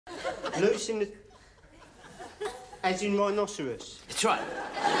Loose in the... As in rhinoceros? That's right.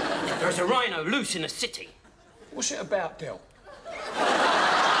 There's a rhino loose in the city. What's it about, Del?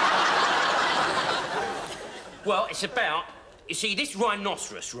 Well, it's about... You see, this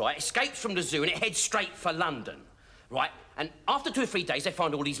rhinoceros, right, escapes from the zoo and it heads straight for London, right? And after 2 or 3 days, they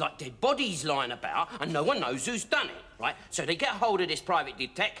find all these, like, dead bodies lying about and no one knows who's done it, right? So they get hold of this private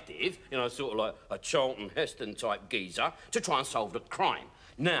detective, you know, sort of like a Charlton Heston-type geezer, to try and solve the crime.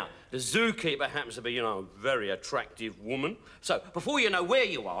 Now, the zookeeper happens to be, you know, a very attractive woman. So, before you know where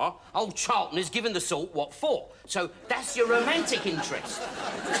you are, old Charlton has given the salt what for. So, that's your romantic interest.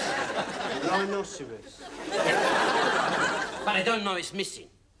 Rhinoceros. But I don't know it's missing.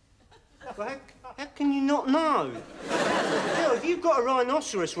 Well, how can you not know? Hell, if you've got a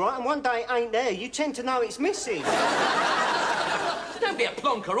rhinoceros, right, and one day it ain't there, you tend to know it's missing. Don't be a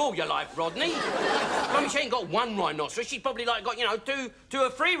plonker all your life, Rodney. I mean, she ain't got one rhinoceros. She's probably, like, got, you know, two or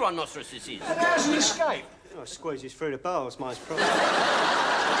three rhinoceroses. And how's he escaped? Oh, squeezes through the bars, most probably.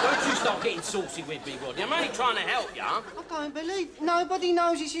 Don't you start getting saucy with me, Rodney. I'm only trying to help you. I don't believe nobody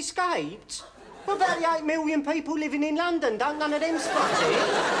knows he's escaped. What about the 8 million people living in London? Don't none of them spot it?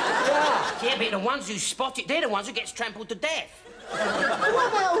 Yeah, but the ones who spot it, they're the ones who get trampled to death. Well, what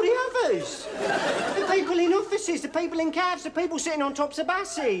about all the others? The people in offices, the people in cabs, the people sitting on tops of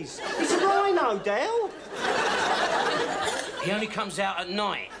buses. It's a rhino, Del. He only comes out at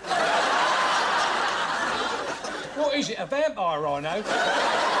night. What is it, a vampire rhino?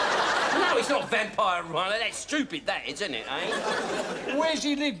 No, it's not vampire rhino. That's stupid, that is, isn't it, eh? Where's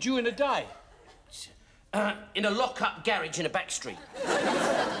he live during the day? In a lock-up garage in a back street.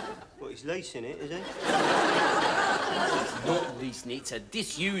 Well, he's leasing it, is he? Not leasing it. It's a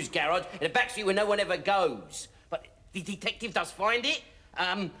disused garage in a back street where no one ever goes. But the detective does find it,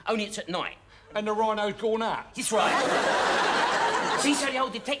 only it's at night. And the rhino's gone out? That's right. See, so the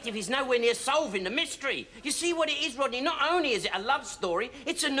old detective is nowhere near solving the mystery. You see what it is, Rodney? Not only is it a love story,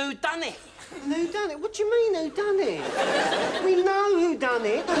 it's a whodunit. An whodunit? What do you mean, whodunit? We know who done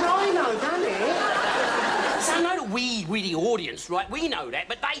it. The rhino done it. So I know that we the audience, right, we know that,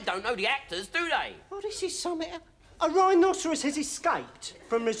 but they don't know the actors, do they? Oh, this is something... A rhinoceros has escaped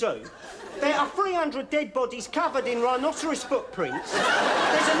from the zoo. There are 300 dead bodies covered in rhinoceros footprints.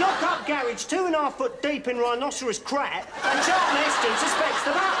 There's a lock-up garage 2.5 foot deep in rhinoceros crap, and Charlton Heston suspects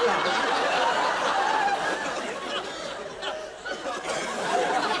the butler.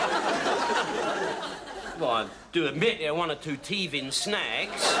 Well, I do admit there are 1 or 2 teething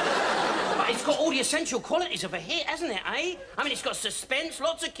snags. But it's got all the essential qualities of a hit, hasn't it, eh? I mean, it's got suspense,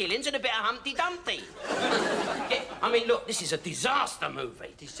 lots of killings, and a bit of Humpty Dumpty. Yeah, I mean, look, this is a disaster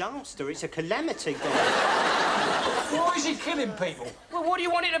movie. Disaster? It's a calamity, guy. Why is he killing people? Well, what do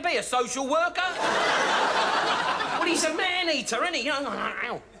you want it to be, a social worker? Well, he's a man-eater, isn't he?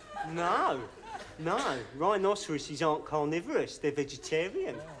 No. No. Rhinoceroses aren't carnivorous. They're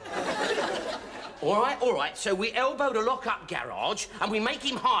vegetarian. All right. So we elbow the lock-up garage and we make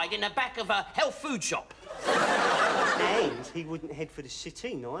him hide in the back of a health food shop. And he wouldn't head for the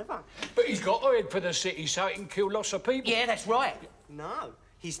city, neither. But he's got to head for the city so he can kill lots of people. Yeah, that's right. No.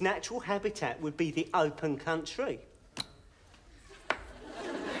 His natural habitat would be the open country.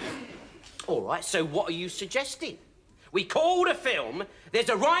 All right, so what are you suggesting? We call the film There's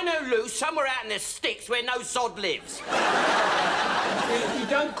a Rhino Loose Somewhere Out in the Sticks Where No Sod Lives. You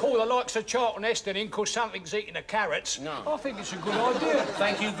don't call the likes of Charlton Heston in because something's eating the carrots. No. I think it's a good idea.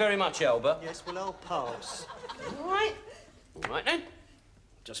 Thank you very much, Albert. Yes, well, I'll pass. All right then.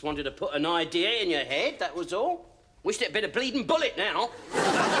 Just wanted to put an idea in your head, that was all. Wished it had been a bleeding bullet now.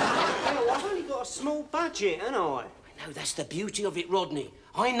 Well, I've only got a small budget, haven't I? No, that's the beauty of it, Rodney.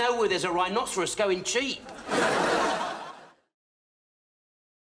 I know where there's a rhinoceros going cheap.